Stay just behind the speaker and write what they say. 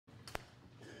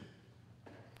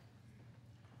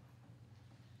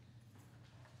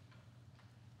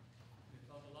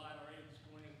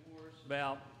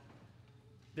about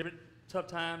different tough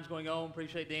times going on.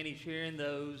 Appreciate Danny sharing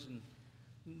those. And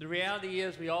the reality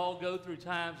is we all go through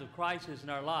times of crisis in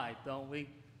our life, don't we?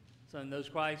 Some of those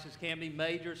crises can be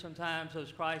major. Sometimes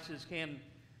those crises can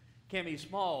be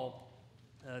small.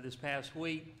 This past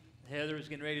week, Heather is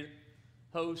getting ready to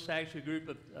host actually a group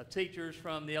of teachers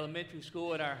from the elementary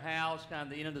school at our house, kind of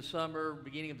the end of the summer,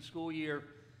 beginning of the school year,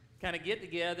 kind of get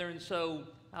together. And so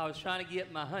I was trying to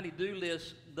get my honey-do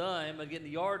list done by getting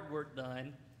the yard work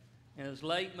done. And it was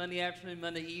late Monday afternoon,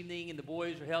 Monday evening, and the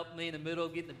boys were helping me in the middle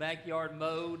of getting the backyard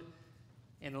mowed,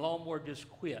 and the lawnmower just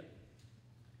quit.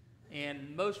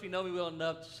 And most of you know me well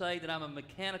enough to say that I'm a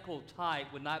mechanical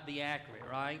type would not be accurate,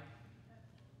 right?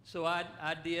 So I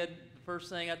did the first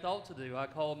thing I thought to do. I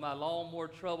called my lawnmower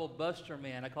trouble buster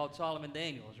man. I called Solomon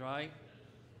Daniels, right?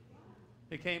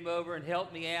 He came over and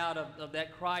helped me out of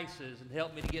that crisis and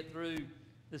helped me to get through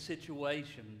the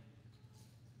situation.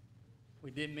 We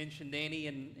did mention Danny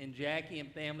and Jackie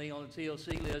and family on the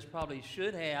TLC list, probably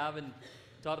should have, and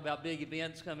talked about big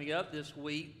events coming up this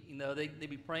week. You know, they'd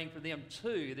be praying for them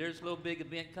too. There's a little big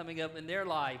event coming up in their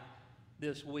life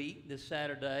this week, this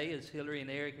Saturday, as Hillary and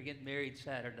Eric are getting married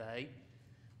Saturday.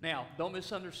 Now, don't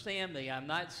misunderstand me. I'm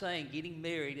not saying getting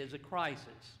married is a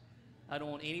crisis. I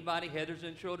don't want anybody, Heather's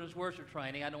in children's worship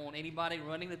training, I don't want anybody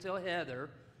running to tell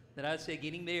Heather that I said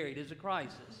getting married is a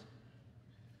crisis.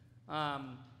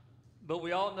 But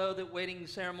we all know that wedding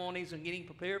ceremonies and getting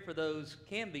prepared for those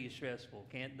can be stressful,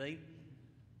 can't they?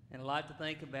 And a lot to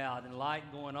think about and a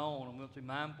lot going on. And we have to be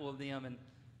mindful of them and,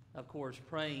 of course,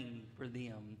 praying for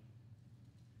them.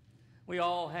 We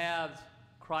all have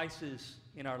crises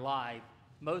in our life.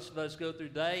 Most of us don't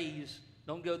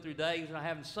go through days without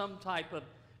having some type of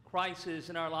crisis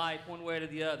in our life one way or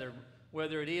the other,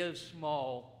 whether it is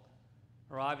small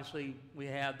or obviously we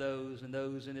have those and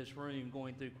those in this room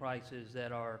going through crises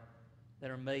that are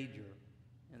major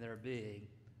and that are big,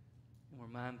 and we're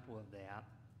mindful of that.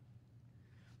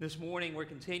 This morning we're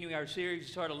continuing our series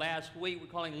we started last week. We're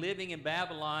calling Living in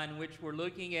Babylon, in which we're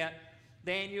looking at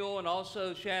Daniel and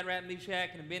also Shadrach, Meshach,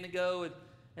 and Abednego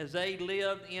as they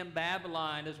lived in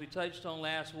Babylon, as we touched on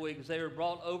last week, as they were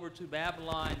brought over to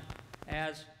Babylon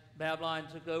as Babylon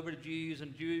took over the Jews,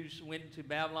 and Jews went into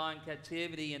Babylon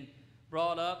captivity and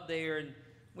brought up there. And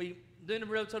we're doing a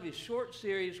relatively short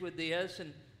series with this,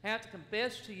 and I have to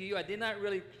confess to you, I did not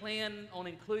really plan on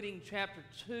including chapter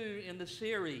 2 in the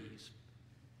series.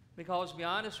 Because, to be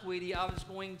honest with you, I was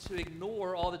going to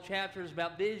ignore all the chapters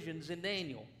about visions in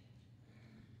Daniel.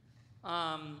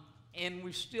 And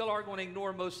we still are going to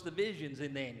ignore most of the visions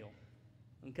in Daniel.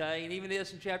 Okay? And even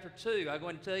this in chapter 2, I'm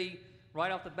going to tell you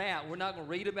right off the bat, we're not going to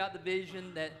read about the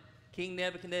vision that King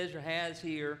Nebuchadnezzar has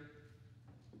here.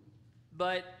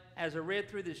 But as I read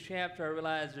through this chapter, I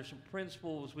realized there's some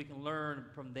principles we can learn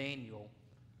from Daniel.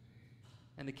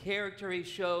 And the character he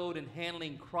showed in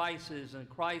handling crisis and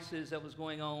crisis that was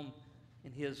going on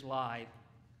in his life.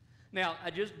 Now,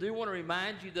 I just do want to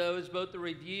remind you, though, as both the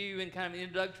review and kind of an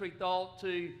introductory thought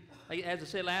to, as I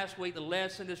said last week, the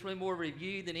lesson is really more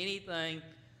review than anything.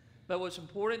 But what's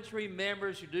important to remember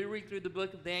is you do read through the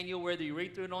book of Daniel, whether you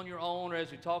read through it on your own or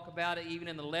as we talk about it, even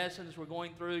in the lessons we're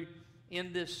going through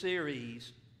in this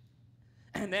series.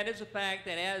 And that is the fact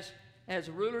that as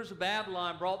the rulers of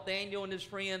Babylon brought Daniel and his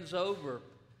friends over,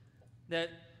 that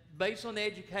based on the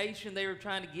education they were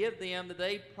trying to give them, that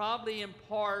they probably in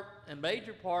part, in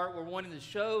major part, were wanting to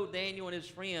show Daniel and his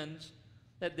friends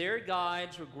that their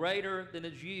gods were greater than the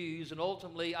Jews and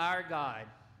ultimately our God,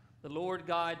 the Lord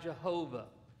God Jehovah.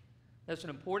 That's an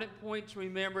important point to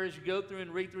remember as you go through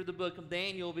and read through the book of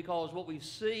Daniel, because what we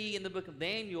see in the book of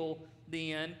Daniel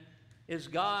then is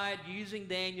God using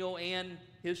Daniel and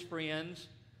his friends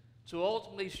to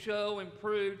ultimately show and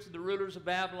prove to the rulers of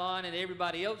Babylon and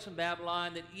everybody else in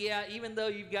Babylon that, yeah, even though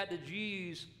you've got the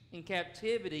Jews in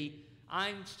captivity,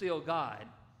 I'm still God.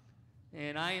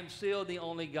 And I am still the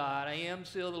only God. I am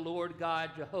still the Lord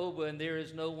God Jehovah, and there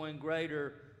is no one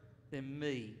greater than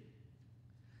me.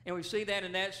 And we see that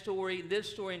in that story, this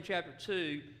story in chapter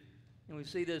 2, and we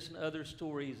see this in other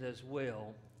stories as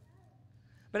well.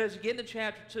 But as we get into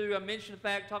chapter 2, I mentioned the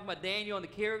fact, talking about Daniel and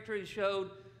the character he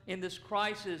showed in this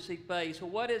crisis he faced.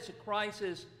 Well, what is the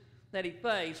crisis that he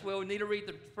faced? Well, we need to read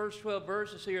the first 12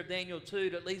 verses here of Daniel 2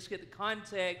 to at least get the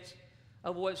context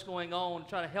of what's going on,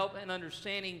 try to help in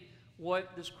understanding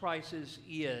what this crisis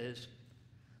is.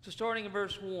 So starting in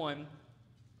verse 1,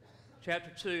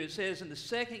 chapter 2, it says, in the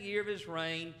second year of his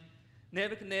reign,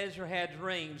 Nebuchadnezzar had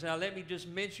dreams. Now let me just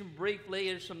mention briefly,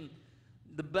 there's some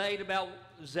debate about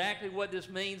exactly what this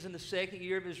means in the second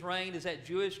year of his reign. Is that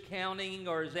Jewish counting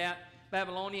or is that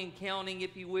Babylonian counting,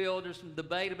 if you will? There's some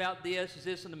debate about this. Is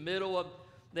this in the middle of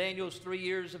Daniel's 3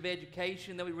 years of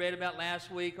education that we read about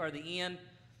last week are the end.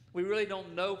 We really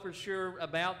don't know for sure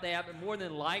about that, but more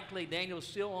than likely, Daniel's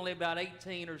still only about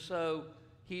 18 or so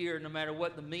here, no matter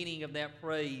what the meaning of that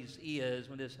phrase is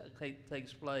when this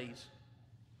takes place.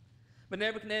 But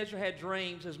Nebuchadnezzar had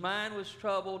dreams. His mind was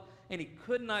troubled, and he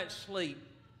could not sleep.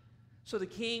 So the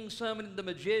king summoned the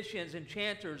magicians,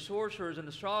 enchanters, sorcerers, and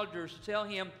astrologers to tell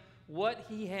him what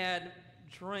he had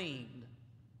dreamed.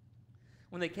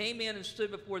 When they came in and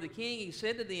stood before the king, he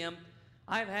said to them,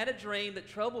 I have had a dream that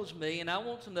troubles me, and I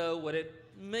want to know what it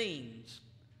means.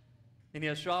 And the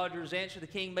astrologers answered the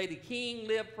king, May the king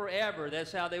live forever.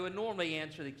 That's how they would normally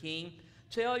answer the king.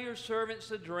 Tell your servants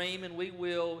the dream, and we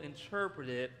will interpret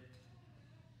it.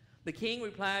 The king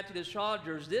replied to the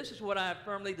astrologers, This is what I have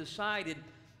firmly decided.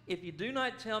 If you do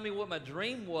not tell me what my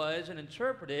dream was and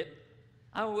interpret it,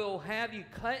 I will have you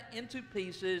cut into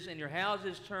pieces and your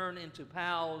houses turned into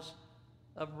piles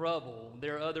of rubble.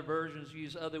 There are other versions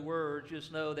use other words.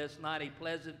 Just know that's not a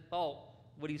pleasant thought,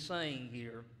 what he's saying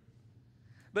here.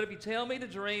 But if you tell me the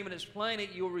dream and explain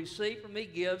it, you will receive from me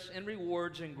gifts and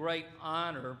rewards and great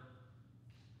honor.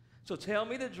 So tell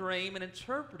me the dream and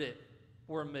interpret it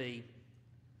for me.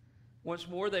 Once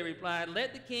more they replied,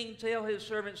 Let the king tell his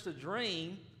servants the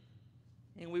dream,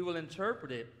 and we will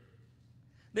interpret it.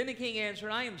 Then the king answered,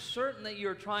 I am certain that you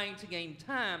are trying to gain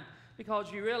time,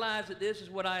 because you realize that this is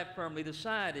what I have firmly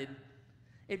decided.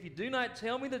 If you do not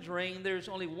tell me the dream, there is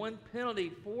only one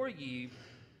penalty for you.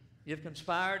 You have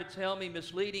conspired to tell me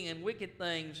misleading and wicked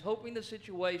things, hoping the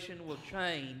situation will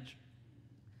change.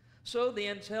 So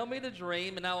then, tell me the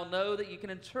dream, and I will know that you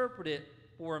can interpret it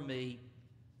for me.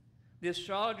 The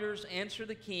astrologers answered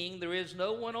the king, There is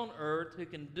no one on earth who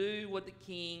can do what the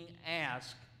king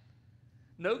asks.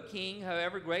 No king,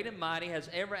 however great and mighty, has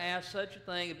ever asked such a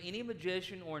thing of any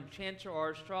magician or enchanter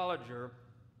or astrologer.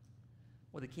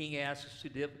 What the king asks is too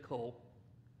difficult.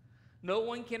 No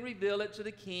one can reveal it to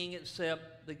the king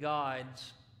except the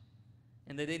gods,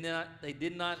 and they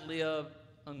did not live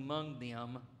among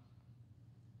them,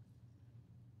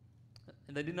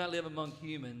 and they do not live among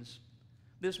humans.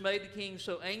 This made the king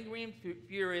so angry and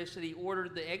furious that he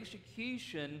ordered the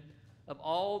execution of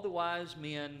all the wise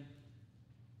men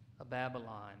of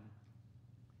Babylon.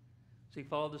 So you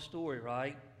follow the story,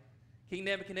 right? King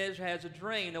Nebuchadnezzar has a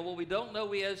dream. Now what we don't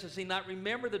know is, does he not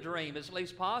remember the dream? It's at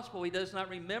least possible he does not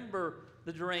remember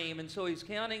the dream. And so he's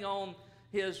counting on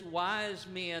his wise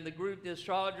men, the group, the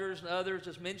astrologers and others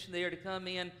that's mentioned there, to come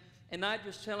in and not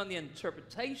just tell him the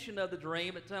interpretation of the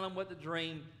dream, but tell him what the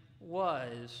dream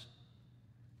was.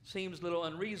 Seems a little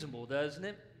unreasonable, doesn't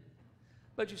it?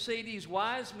 But you see, these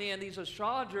wise men, these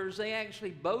astrologers, they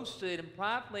actually boasted and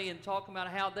pridefully and talking about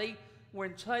how they were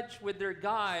in touch with their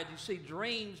gods. You see,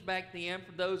 dreams back then,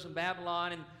 for those in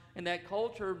Babylon and that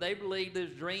culture, they believed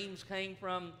those dreams came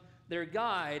from their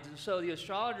gods. And so the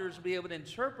astrologers would be able to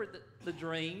interpret the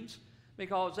dreams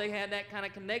because they had that kind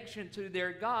of connection to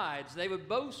their gods. They would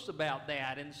boast about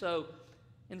that. And so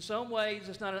in some ways,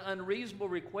 it's not an unreasonable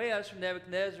request from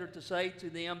Nebuchadnezzar to say to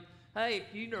them, hey,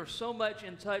 if you are so much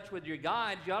in touch with your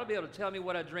gods, you ought to be able to tell me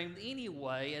what I dreamed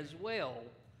anyway as well.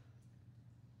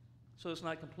 So it's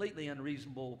not completely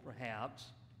unreasonable, perhaps.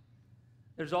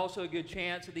 There's also a good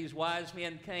chance that these wise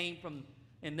men came from,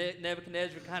 and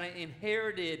Nebuchadnezzar kind of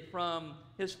inherited from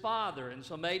his father. And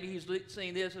so maybe he's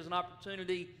seeing this as an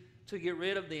opportunity to get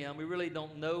rid of them. We really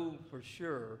don't know for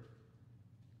sure.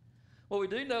 What we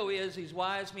do know is these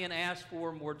wise men asked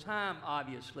for more time,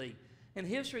 obviously. And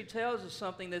history tells us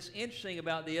something that's interesting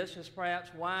about this, is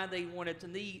perhaps why they wanted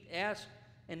to ask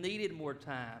and needed more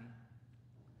time.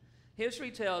 History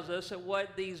tells us that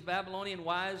what these Babylonian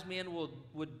wise men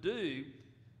would do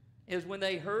is when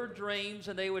they heard dreams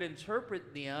and they would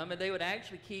interpret them, and they would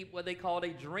actually keep what they called a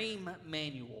dream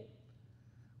manual,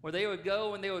 where they would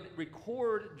go and they would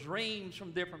record dreams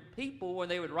from different people,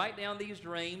 and they would write down these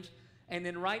dreams and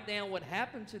then write down what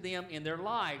happened to them in their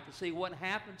life to see what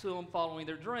happened to them following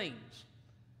their dreams.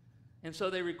 And so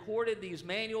they recorded these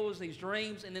manuals, these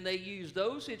dreams, and then they used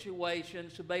those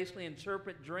situations to basically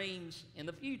interpret dreams in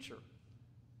the future.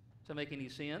 Does that make any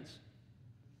sense?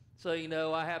 So, you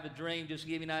know, I have a dream, just to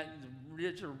give you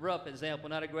a rough example,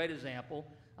 not a great example.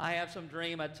 I have some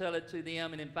dream, I tell it to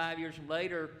them, and then 5 years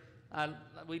later,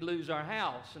 we lose our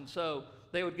house. And so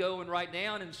they would go and write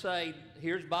down and say,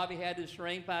 here's Bobby had this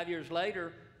dream 5 years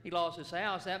later, he lost his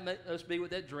house. That must be what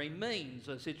that dream means.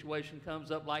 A situation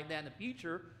comes up like that in the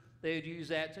future, they would use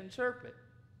that to interpret.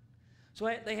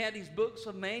 So they had these books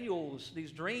of manuals,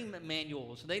 these dream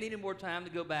manuals. They needed more time to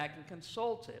go back and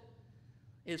consult it.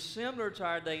 It's similar to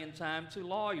our day and time to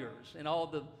lawyers and all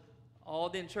all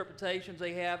the interpretations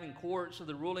they have in courts of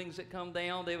the rulings that come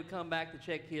down, they would come back to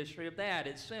check history of that.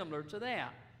 It's similar to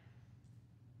that.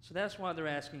 So that's why they're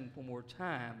asking for more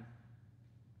time.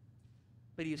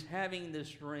 But he's having this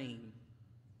dream,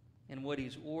 and what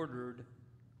he's ordered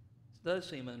does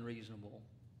seem unreasonable.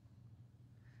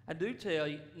 I do tell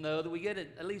you, know that we get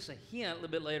at least a hint a little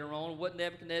bit later on what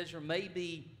Nebuchadnezzar may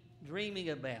be dreaming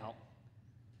about.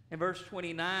 In verse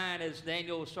 29, as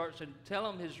Daniel starts to tell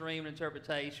him his dream and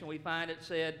interpretation, we find it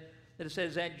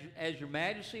says, as your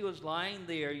majesty was lying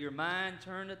there, your mind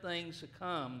turned to things to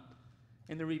come,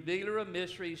 and the revealer of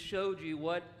mysteries showed you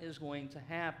what is going to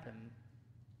happen.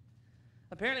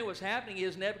 Apparently what's happening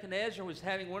is Nebuchadnezzar was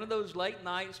having one of those late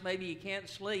nights, maybe he can't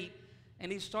sleep,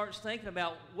 and he starts thinking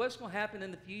about what's going to happen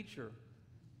in the future.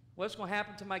 What's going to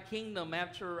happen to my kingdom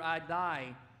after I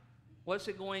die? What's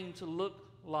it going to look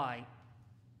like?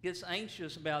 Gets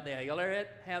anxious about that. Y'all ever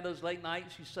have those late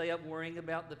nights you stay up worrying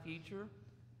about the future?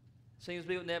 Seems to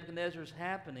be what Nebuchadnezzar is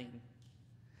happening.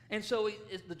 And so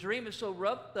the dream is so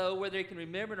rough, though, whether he can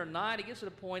remember it or not, he gets to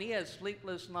the point he has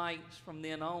sleepless nights from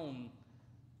then on,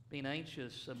 being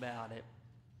anxious about it.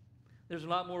 There's a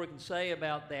lot more we can say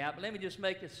about that, but let me just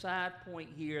make a side point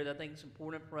here that I think is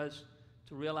important for us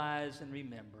to realize and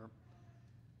remember.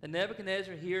 The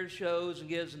Nebuchadnezzar here shows and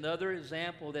gives another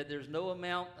example that there's no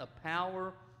amount of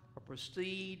power or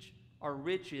prestige or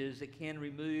riches that can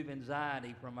remove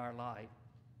anxiety from our life.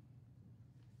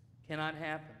 Cannot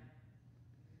happen.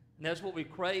 And that's what we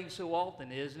crave so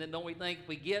often, isn't it? Don't we think if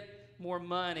we get more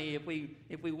money, if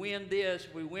we win this,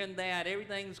 if we win that,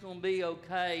 everything's going to be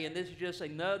okay? And this is just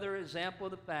another example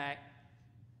of the fact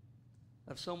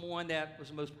of someone that was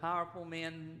the most powerful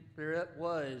man there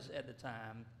was at the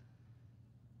time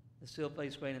that still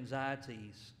faced great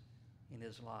anxieties in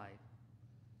his life.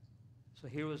 So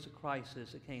here was the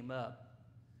crisis that came up.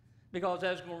 Because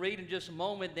as we're going to read in just a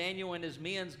moment, Daniel and his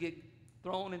men get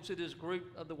thrown into this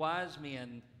group of the wise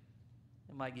men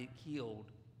and might get killed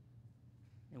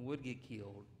and would get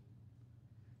killed.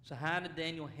 So how did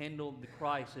Daniel handle the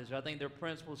crisis? I think there are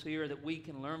principles here that we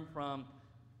can learn from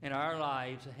in our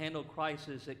lives to handle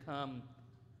crises that come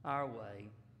our way.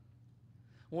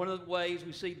 One of the ways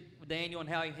we see Daniel and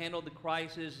how he handled the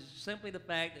crisis is simply the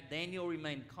fact that Daniel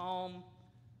remained calm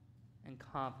and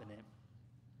confident.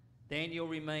 Daniel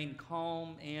remained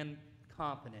calm and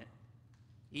confident,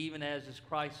 even as this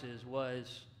crisis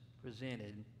was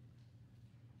presented.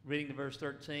 Reading the verse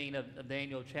 13 of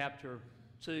Daniel chapter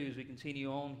 2 as we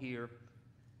continue on here.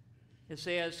 It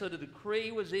says, so the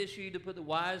decree was issued to put the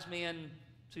wise men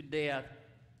to death,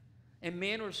 and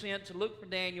men were sent to look for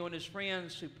Daniel and his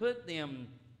friends to put them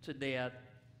to death.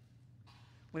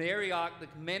 When Arioch, the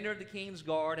commander of the king's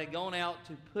guard, had gone out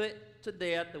to put to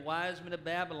death the wise men of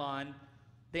Babylon,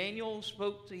 Daniel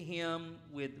spoke to him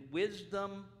with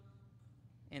wisdom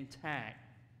and tact.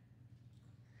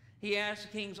 He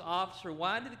asked the king's officer,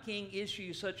 why did the king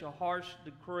issue such a harsh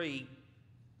decree?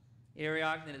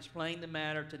 Arioch then explained the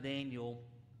matter to Daniel.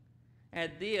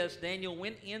 At this, Daniel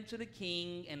went into the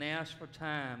king and asked for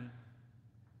time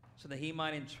so that he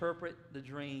might interpret the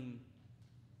dream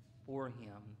for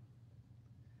him.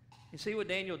 You see what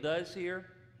Daniel does here?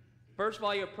 First of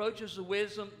all, he approaches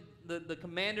the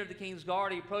commander of the king's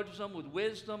guard. He approaches him with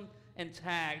wisdom and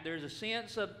tact. There's a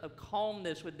sense of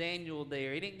calmness with Daniel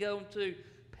there. He didn't go into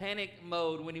panic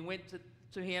mode when he went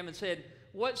to him and said,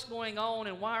 what's going on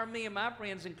and why are me and my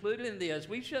friends included in this?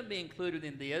 We shouldn't be included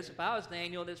in this. If I was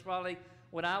Daniel, that's probably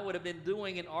what I would have been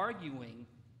doing and arguing.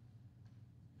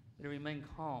 But he remained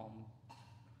calm,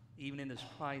 even in this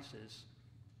crisis.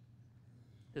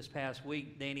 This past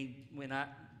week, Danny went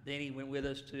with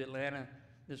us to Atlanta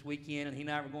this weekend, and he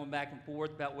and I were going back and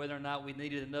forth about whether or not we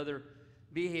needed another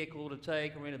vehicle to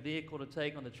take, or rent a vehicle to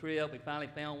take on the trip. We finally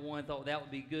found one, thought that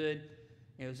would be good.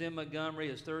 It was in Montgomery.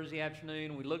 It was Thursday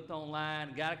afternoon. We looked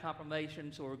online, got a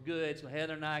confirmation, so we're good. So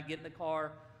Heather and I get in the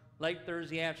car late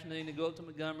Thursday afternoon to go up to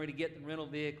Montgomery to get the rental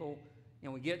vehicle.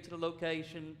 And we get to the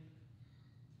location.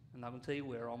 I'm not going to tell you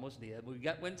where, almost did. We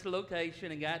went to the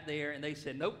location and got there, and they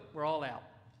said, nope, we're all out.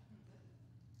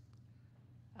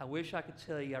 I wish I could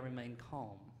tell you I remained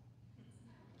calm.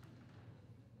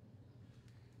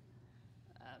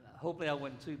 Hopefully I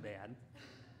wasn't too bad.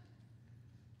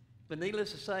 But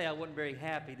needless to say, I wasn't very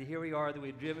happy that here we are, that we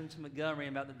had driven to Montgomery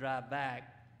and about to drive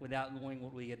back without knowing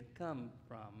what we had come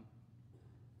from.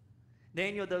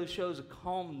 Daniel, though, shows a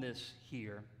calmness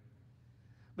here.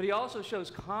 But he also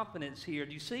shows confidence here.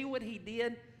 Do you see what he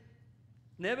did?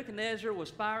 Nebuchadnezzar was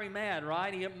fiery mad,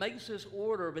 right? He makes this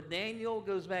order, but Daniel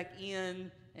goes back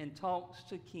in and talks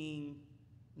to King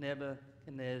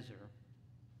Nebuchadnezzar.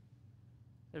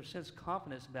 There's a sense of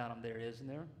confidence about him there, isn't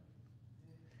there?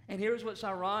 And here's what's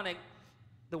ironic.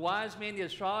 The wise men, the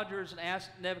astrologers, asked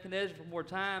Nebuchadnezzar for more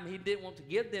time. He didn't want to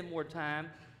give them more time.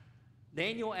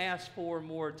 Daniel asked for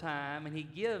more time, and he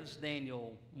gives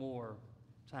Daniel more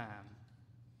time.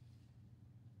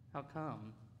 How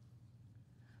come?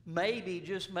 Maybe,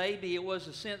 just maybe, it was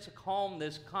a sense of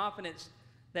calmness, confidence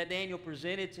that Daniel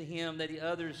presented to him that the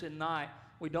others did not.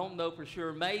 We don't know for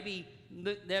sure. Maybe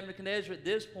Nebuchadnezzar at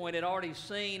this point had already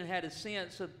seen and had a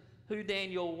sense of who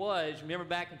Daniel was. Remember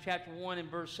back in chapter 1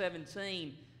 and verse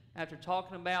 17, after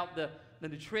talking about the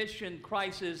nutrition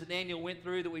crisis that Daniel went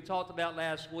through that we talked about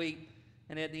last week,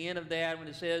 and at the end of that, when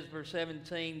it says, verse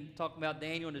 17, talking about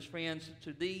Daniel and his friends,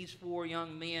 to these 4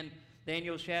 young men,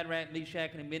 Daniel, Shadrach,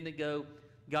 Meshach, and Abednego,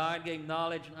 God gave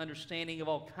knowledge and understanding of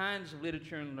all kinds of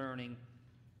literature and learning.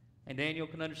 And Daniel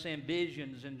can understand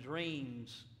visions and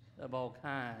dreams of all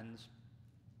kinds.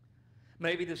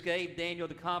 Maybe this gave Daniel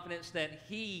the confidence that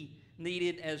he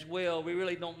needed as well. We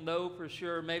really don't know for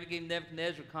sure. Maybe it gave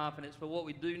Nebuchadnezzar confidence, but what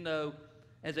we do know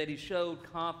is that he showed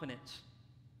confidence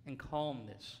and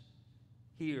calmness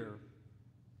here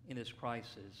in this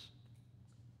crisis.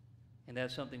 And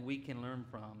that's something we can learn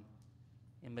from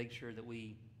and make sure that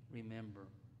we remember.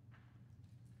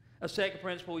 A second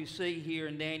principle we see here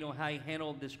in Daniel, how he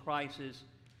handled this crisis,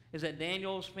 is that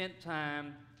Daniel spent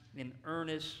time in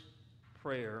earnest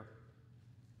prayer.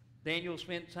 Daniel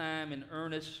spent time in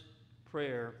earnest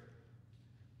prayer.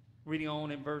 Reading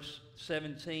on in verse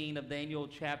 17 of Daniel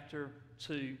chapter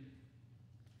 2.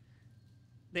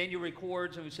 Daniel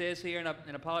records, and it says here, and I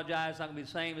apologize, it's not going to be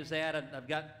the same as that. I've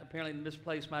got apparently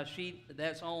misplaced my sheet, but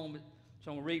that's on.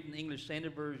 So I'm going to read from the English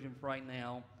Standard Version for right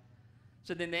now.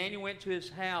 So then Daniel went to his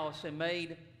house and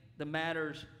made the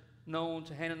matters known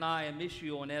to Hananiah,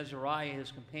 Mishael, and Azariah,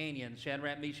 his companions,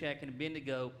 Shadrach, Meshach, and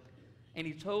Abednego. And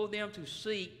he told them to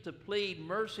seek, to plead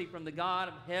mercy from the God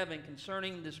of heaven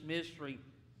concerning this mystery,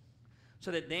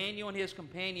 so that Daniel and his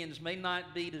companions may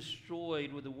not be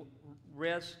destroyed with the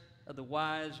rest of the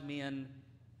wise men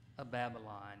of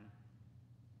Babylon.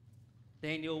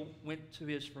 Daniel went to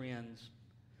his friends,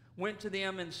 went to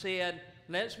them and said,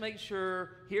 let's make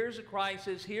sure, here's a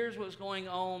crisis, here's what's going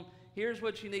on, here's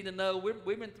what you need to know.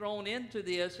 We've been thrown into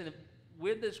this, and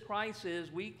with this crisis,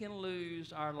 we can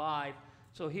lose our life.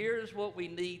 So here's what we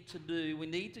need to do. We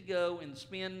need to go and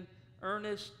spend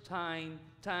earnest time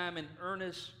in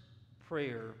earnest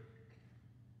prayer.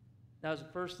 That was the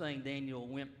first thing Daniel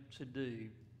went to do.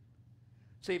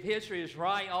 See, if history is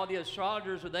right, all the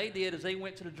astrologers, what they did is they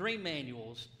went to the dream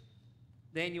manuals.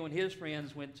 Daniel and his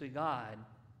friends went to God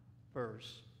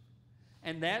first.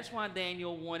 And that's why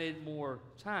Daniel wanted more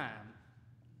time.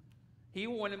 He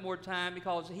wanted more time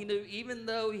because he knew, even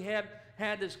though he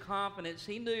had this confidence,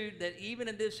 he knew that even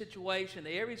in this situation,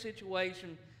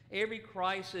 every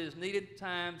crisis needed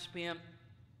time spent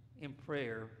in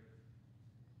prayer,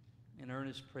 in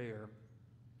earnest prayer.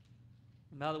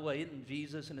 And by the way, isn't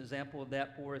Jesus an example of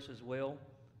that for us as well?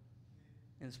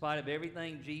 In spite of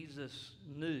everything Jesus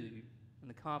knew and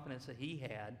the confidence that he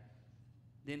had,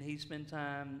 didn't he spend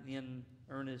time in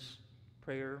earnest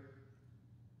prayer?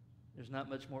 There's not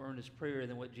much more earnest prayer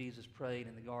than what Jesus prayed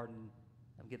in the Garden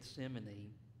of Gethsemane.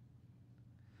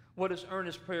 What does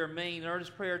earnest prayer mean?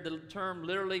 Earnest prayer, the term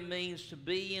literally means to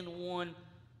be in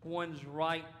one's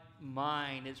right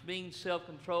mind. It's being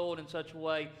self-controlled in such a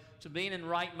way, to being in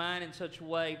right mind in such a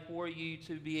way for you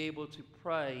to be able to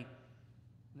pray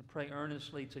and to pray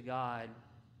earnestly to God.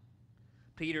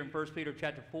 Peter in 1 Peter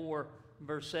chapter 4,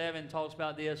 verse 7 talks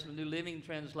about this in the New Living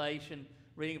Translation.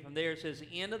 Reading from there, it says,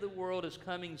 the end of the world is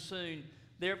coming soon.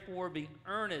 Therefore, be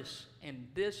earnest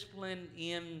and disciplined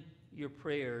in your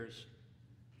prayers.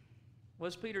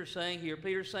 What's Peter saying here?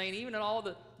 Peter's saying even in all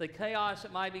the chaos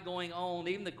that might be going on,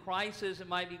 even the crisis that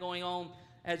might be going on,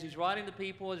 as he's writing to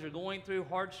people, as they're going through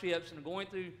hardships and going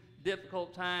through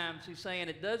difficult times, he's saying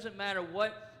it doesn't matter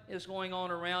what is going on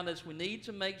around us. We need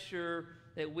to make sure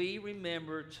that we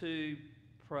remember to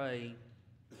pray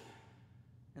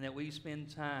and that we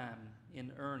spend time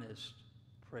in earnest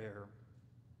prayer.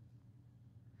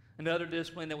 Another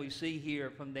discipline that we see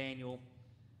here from Daniel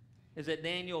is that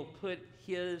Daniel put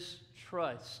his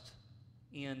trust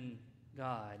in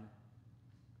God.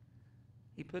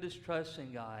 He put his trust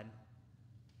in God.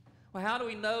 Well, how do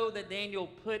we know that Daniel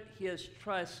put his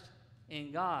trust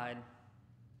in God?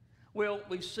 Well,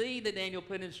 we see that Daniel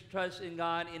put his trust in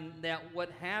God in that what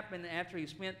happened after he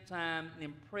spent time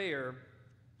in prayer.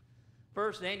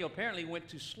 First, Daniel apparently went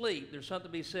to sleep. There's something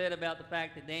to be said about the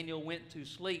fact that Daniel went to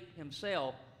sleep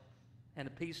himself and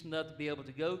a peace enough to be able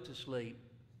to go to sleep.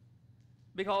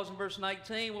 Because in verse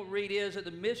 19, what we read is that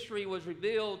the mystery was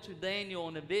revealed to Daniel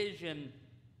in a vision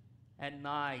at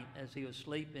night as he was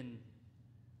sleeping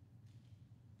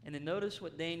And then notice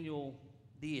what Daniel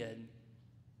did.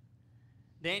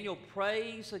 Daniel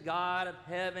praised the God of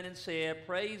heaven and said,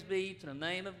 "Praise be to the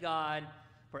name of God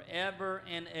forever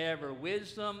and ever.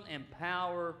 Wisdom and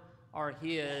power are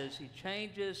his. He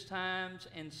changes times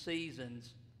and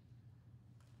seasons."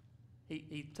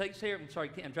 He takes care of,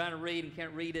 I'm trying to read and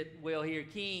can't read it well here,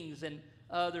 kings and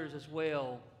others as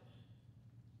well.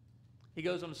 He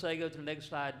goes on to say, go to the next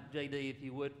slide, JD, if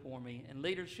you would for me. And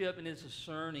leadership and his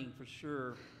discerning for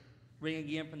sure. Reading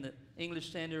again from the English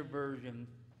Standard Version.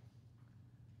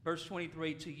 Verse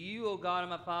 23, "To you, O God of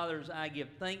my fathers, I give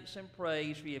thanks and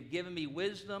praise, for you have given me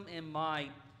wisdom and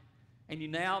might, and you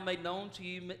now made known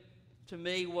to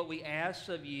me what we asked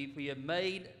of you, for you have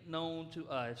made known to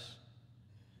us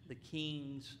the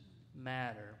king's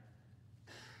matter."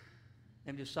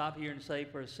 Let me just stop here and say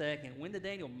for a second, when did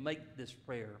Daniel make this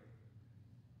prayer?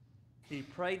 Did he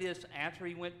pray this after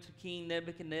he went to King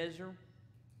Nebuchadnezzar,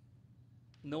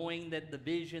 knowing that the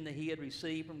vision that he had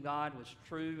received from God was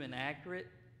true and accurate?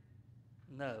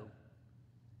 No.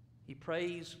 He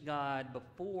praised God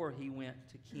before he went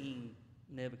to King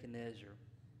Nebuchadnezzar.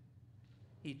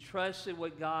 He trusted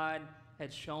what God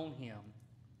had shown him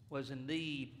was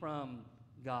indeed from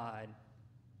God.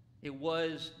 It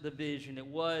was the vision. It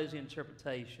was the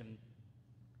interpretation.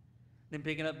 Then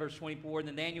picking up verse 24,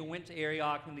 "Then Daniel went to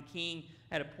Arioch, whom the king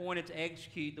had appointed to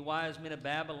execute the wise men of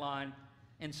Babylon,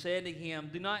 and said to him,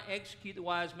 'Do not execute the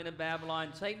wise men of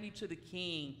Babylon. Take me to the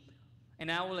king,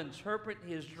 and I will interpret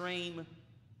his dream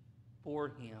for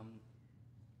him.'"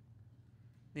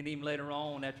 Then even later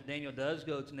on, after Daniel does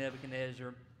go to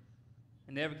Nebuchadnezzar,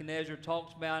 and Nebuchadnezzar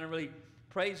talks about and really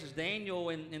praises Daniel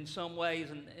in some ways,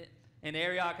 and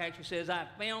Arioch actually says, "I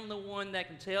found the one that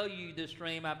can tell you this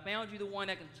dream. I found you the one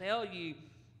that can tell you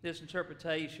this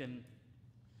interpretation."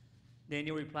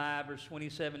 Daniel replied, verse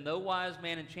 27, "No wise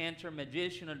man, enchanter,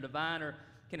 magician, or diviner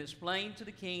can explain to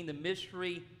the king the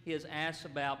mystery he has asked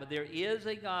about, but there is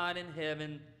a God in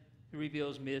heaven who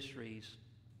reveals mysteries.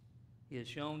 He has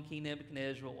shown King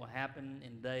Nebuchadnezzar what will happen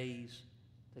in days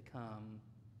to come."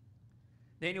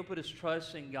 Daniel put his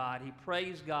trust in God. He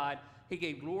praised God. He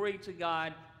gave glory to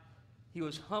God. He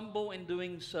was humble in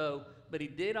doing so, but he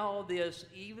did all this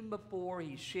even before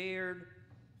he shared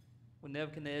with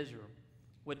Nebuchadnezzar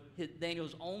what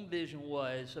Daniel's own vision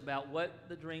was about what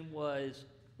the dream was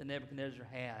that Nebuchadnezzar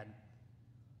had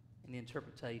in the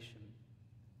interpretation.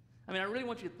 I mean, I really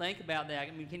want you to think about that.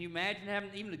 I mean, can you imagine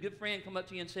having even a good friend come up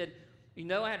to you and said, "You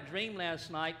know, I had a dream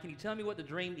last night. Can you tell me what the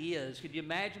dream is?" Could you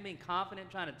imagine being confident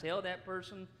trying to tell that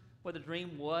person what the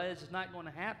dream was? It's not going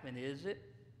to happen, is it?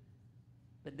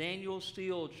 But Daniel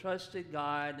still trusted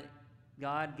God.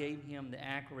 God gave him the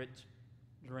accurate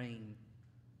dream,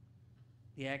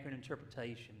 the accurate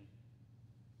interpretation,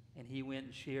 and he went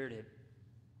and shared it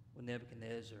with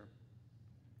Nebuchadnezzar.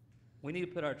 We need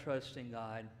to put our trust in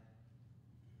God,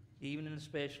 even and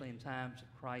especially in times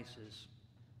of crisis.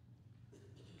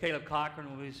 Caleb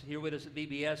Cochran was here with us at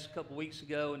VBS a couple weeks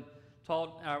ago and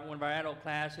taught one of our adult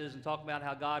classes and talked about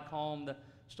how God calmed the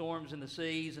storms and the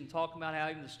seas, and talking about how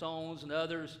even the stones and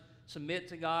others submit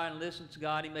to God and listen to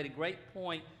God. He made a great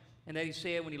point, and that he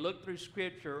said when he looked through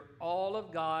Scripture, all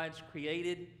of God's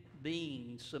created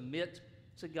beings submit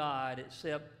to God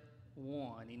except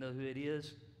one. You know who it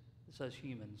is? It's us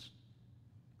humans.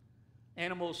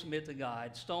 Animals submit to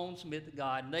God. Stones submit to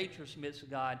God. Nature submits to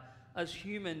God. Us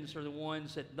humans are the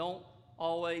ones that don't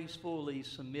always fully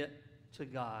submit to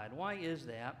God. Why is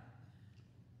that?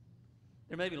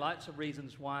 There may be lots of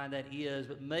reasons why that is,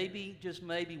 but maybe, just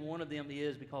maybe, one of them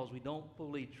is because we don't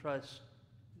fully trust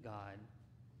God.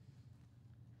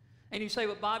 And you say,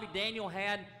 "Well, Bobby, Daniel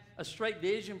had a straight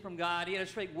vision from God. He had a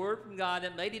straight word from God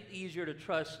that made it easier to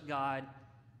trust God."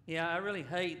 Yeah, I really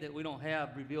hate that we don't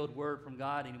have revealed word from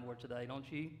God anymore today, don't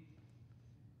you?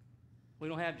 We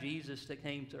don't have Jesus that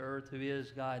came to earth, who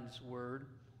is God's word.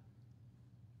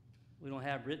 We don't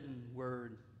have written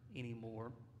word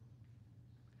anymore.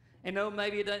 And no,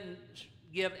 maybe it doesn't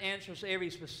give answers to every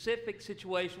specific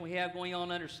situation we have going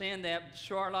on, understand that, but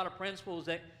sure are a lot of principles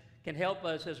that can help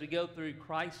us as we go through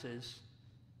crisis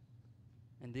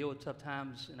and deal with tough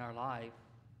times in our life.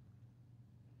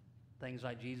 Things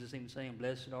like Jesus even saying,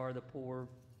 "Blessed are the poor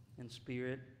in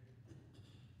spirit."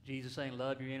 Jesus saying,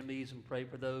 "Love your enemies and pray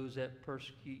for those that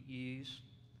persecute you."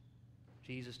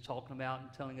 Jesus talking about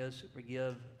and telling us to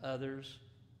forgive others.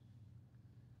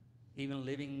 Even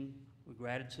living with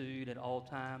gratitude at all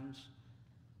times.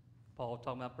 Paul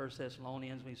talking about 1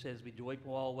 Thessalonians when he says, "Be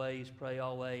joyful always, pray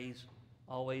always,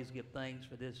 always give thanks,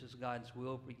 for this is God's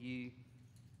will for you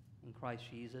in Christ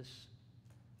Jesus."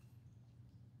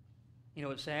 You know,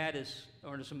 what's sad is,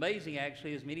 or it's amazing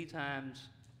actually, is many times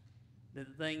that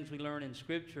the things we learn in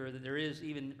Scripture, that there is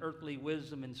even earthly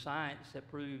wisdom and science that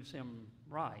proves him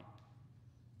right.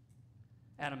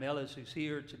 Adam Ellis, who's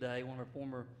here today, one of our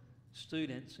former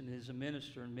students, and is a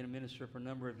minister and been a minister for a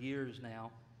number of years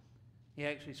now. He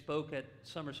actually spoke at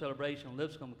Summer Celebration in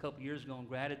Lipscomb a couple years ago on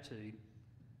gratitude.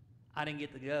 I didn't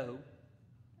get to go.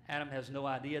 Adam has no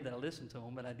idea that I listened to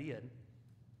him, but I did.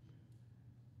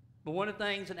 But one of the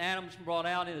things that Adam's brought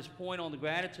out in his point on the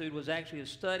gratitude was actually a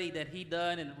study that he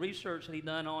done and research that he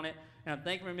done on it. And I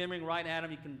think, remembering right,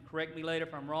 Adam, you can correct me later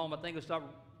if I'm wrong, but I think it was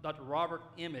Dr. Robert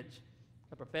Emmett,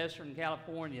 a professor in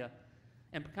California.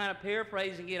 And kind of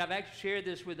paraphrasing it, I've actually shared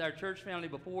this with our church family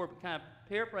before, but kind of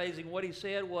paraphrasing what he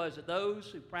said was that those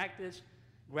who practice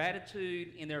gratitude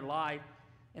in their life,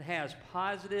 it has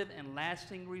positive and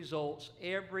lasting results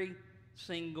every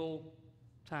single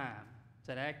time. Is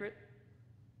that accurate?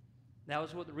 That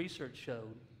was what the research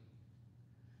showed.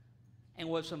 And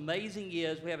what's amazing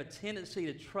is we have a tendency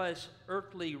to trust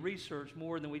earthly research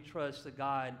more than we trust the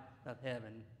God of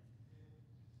heaven.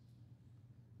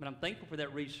 But I'm thankful for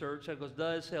that research because it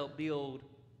does help build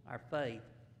our faith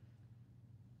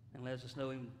and lets us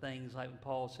know even things like when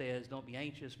Paul says, don't be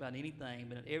anxious about anything,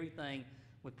 but in everything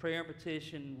with prayer and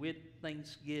petition, with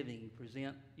thanksgiving,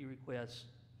 present your requests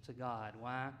to God.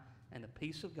 Why? And the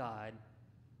peace of God,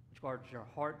 which guards your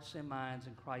hearts and minds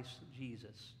in Christ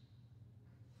Jesus,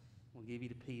 will give you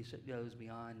the peace that goes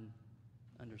beyond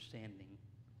understanding.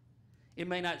 It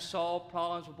may not solve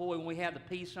problems, but boy, when we have the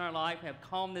peace in our life, have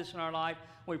calmness in our life,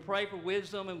 when we pray for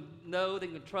wisdom and know that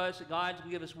we can trust that God will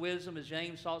give us wisdom, as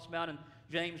James talks about in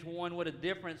James 1, what a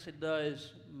difference it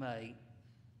does make.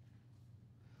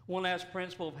 One last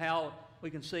principle of how we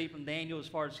can see from Daniel as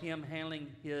far as him handling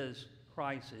his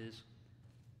crisis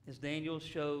is Daniel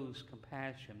shows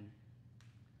compassion.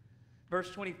 Verse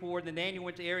 24, then Daniel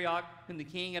went to Arioch, whom the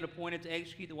king had appointed to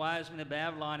execute the wise men of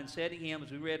Babylon, and said to him,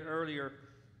 as we read earlier,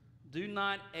 do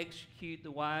not execute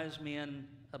the wise men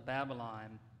of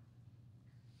Babylon.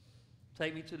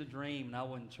 Take me to the dream, and I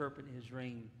will interpret his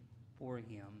dream for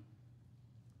him.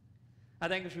 I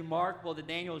think it's remarkable that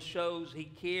Daniel shows he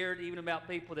cared even about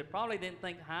people that probably didn't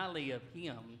think highly of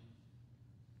him.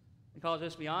 Because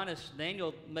let's be honest,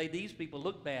 Daniel made these people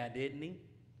look bad, didn't he?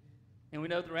 And we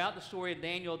know throughout the story of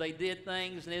Daniel, they did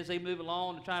things, and as they move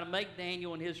along, to try to make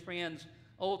Daniel and his friends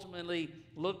ultimately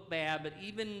look bad. But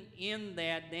even in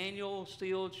that, Daniel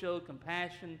still showed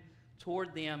compassion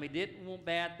toward them. He didn't want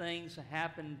bad things to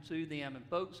happen to them. And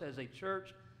folks, as a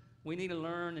church, we need to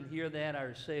learn and hear that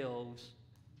ourselves.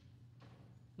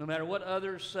 No matter what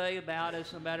others say about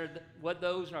us, no matter what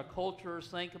those in our cultures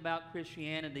think about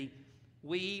Christianity,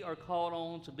 we are called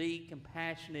on to be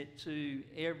compassionate to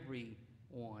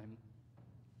everyone.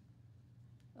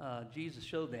 Jesus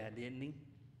showed that, didn't he?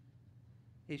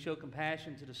 He showed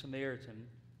compassion to the Samaritan.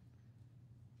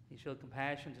 He showed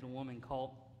compassion to the woman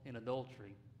caught in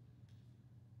adultery.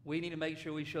 We need to make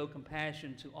sure we show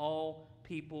compassion to all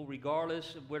people,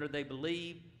 regardless of whether they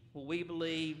believe what we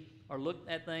believe, or look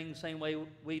at things the same way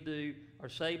we do, or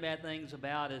say bad things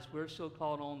about us. We're still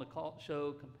called on to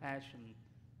show compassion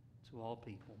to all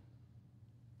people.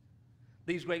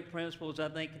 These great principles, I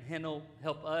think, can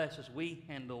help us as we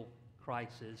handle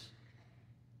crisis.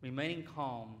 Remaining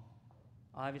calm,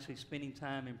 obviously spending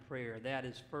time in prayer. That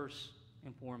is first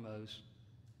and foremost.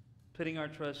 Putting our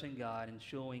trust in God and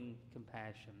showing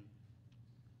compassion.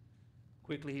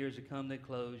 Quickly here as we come to a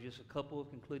close, just a couple of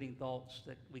concluding thoughts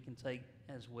that we can take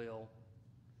as well.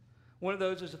 One of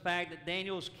those is the fact that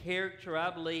Daniel's character,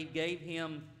 I believe, gave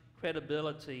him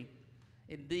credibility.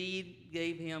 Indeed,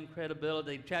 gave him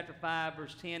credibility. Chapter 5,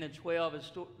 verse 10 and 12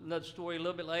 is another story a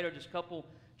little bit later, just a couple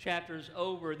chapters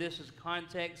over. This is the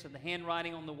context of the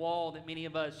handwriting on the wall that many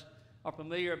of us are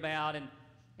familiar about. And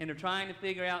they're trying to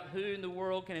figure out who in the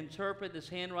world can interpret this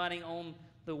handwriting on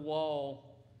the wall.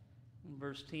 And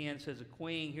verse 10 says, a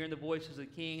queen, hearing the voices of the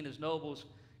king and his nobles,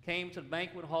 came to the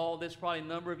banquet hall. This is probably a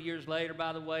number of years later,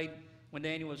 by the way, when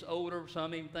Daniel was older.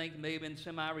 Some even think he may have been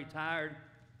semi-retired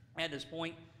at this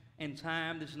point in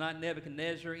time. This is not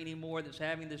Nebuchadnezzar anymore that's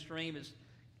having this dream. It's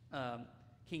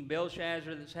King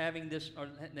Belshazzar that's having this, or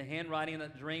the handwriting of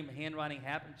that dream. The handwriting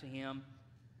happened to him.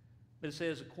 But it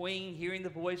says, the queen, hearing the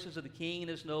voices of the king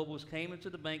and his nobles, came into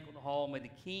the banquet hall. May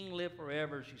the king live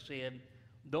forever, she said.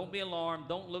 Don't be alarmed.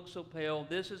 Don't look so pale.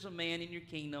 This is a man in your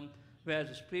kingdom who has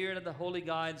the spirit of the holy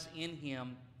gods in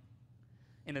him.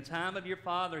 In the time of your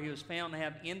father, he was found to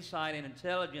have insight and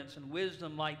intelligence and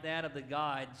wisdom like that of the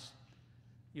gods.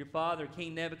 Your father,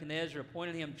 King Nebuchadnezzar,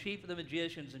 appointed him chief of the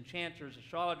magicians, enchanters,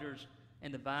 astrologers,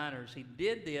 and diviners. He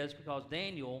did this because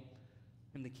Daniel,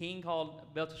 whom the king called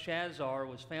Belteshazzar,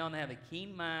 was found to have a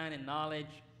keen mind and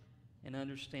knowledge and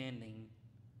understanding,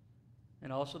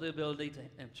 and also the ability to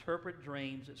interpret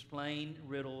dreams, explain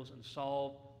riddles, and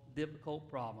solve difficult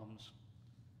problems.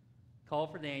 Call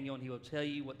for Daniel, and he will tell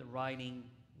you what the writing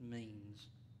means.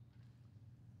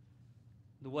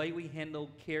 The way we handle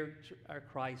our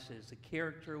crisis, the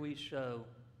character we show,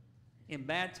 in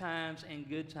bad times and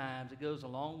good times, it goes a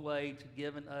long way to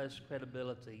giving us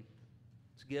credibility.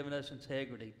 It's giving us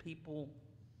integrity. People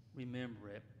remember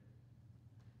it.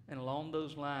 And along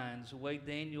those lines, the way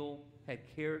Daniel had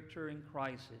character in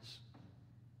crisis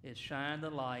is shine the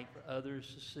light for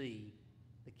others to see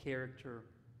the character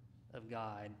of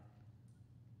God.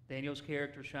 Daniel's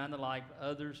character shined the light for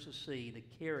others to see the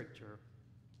character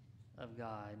of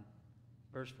God.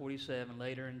 Verse 47,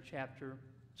 later in chapter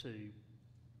 2,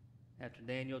 after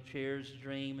Daniel shares the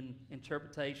dream and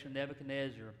interpretation of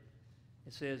Nebuchadnezzar,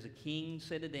 it says, the king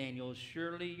said to Daniel,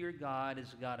 surely your God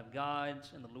is the God of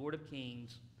gods and the Lord of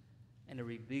kings and the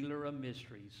revealer of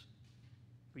mysteries,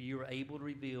 for you are able to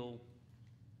reveal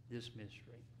this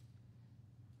mystery.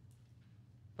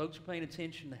 Folks are paying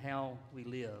attention to how we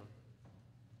live.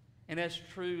 And that's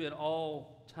true at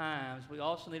all times. We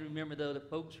also need to remember, though, that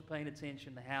folks are paying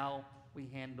attention to how we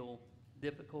handle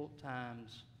difficult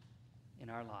times in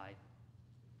our life,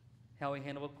 how we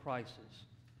handle a crisis.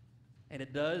 And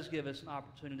it does give us an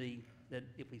opportunity that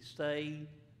if we stay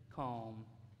calm,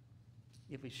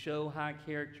 if we show high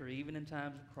character even in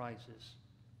times of crisis,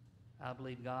 I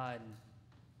believe God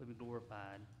will be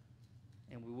glorified.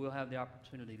 And we will have the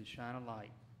opportunity to shine a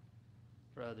light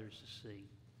for others to see.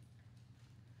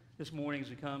 This morning as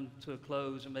we come to a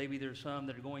close, and maybe there's some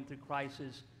that are going through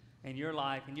crisis in your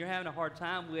life, and you're having a hard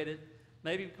time with it,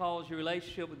 maybe because your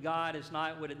relationship with God is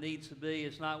not what it needs to be,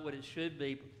 it's not what it should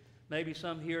be. Maybe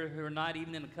some here who are not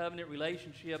even in a covenant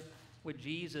relationship with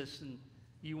Jesus, and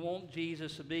you want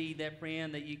Jesus to be that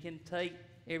friend that you can take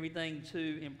everything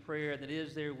to in prayer that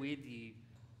is there with you,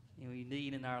 you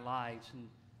need in our lives. And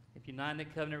if you're not in a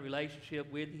covenant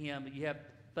relationship with Him, but you have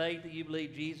faith that you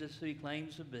believe Jesus who He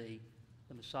claims to be,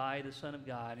 the Messiah, the Son of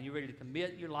God, and you're ready to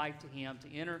commit your life to Him,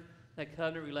 to enter that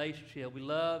covenant relationship, we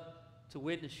love to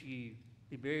witness you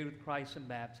be buried with Christ in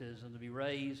baptism, to be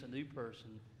raised a new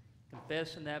person,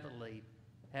 confessing that belief,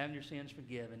 having your sins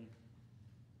forgiven,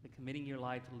 and committing your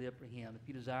life to live for Him. If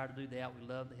you desire to do that, we'd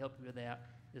love to help you with that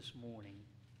this morning.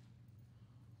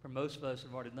 For most of us who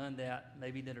have already done that,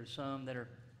 maybe there are some that are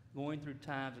going through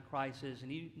times of crisis,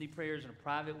 and you need prayers in a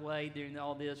private way during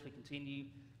all this. We continue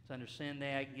to understand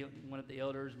that. Get one of the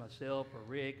elders, myself or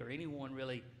Rick or anyone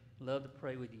really, love to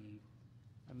pray with you.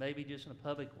 Or maybe just in a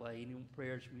public way, you need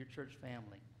prayers from your church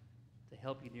family to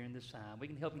help you during this time. We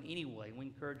can help you in any way. We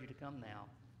encourage you to come now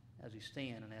as we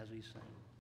stand and as we sing.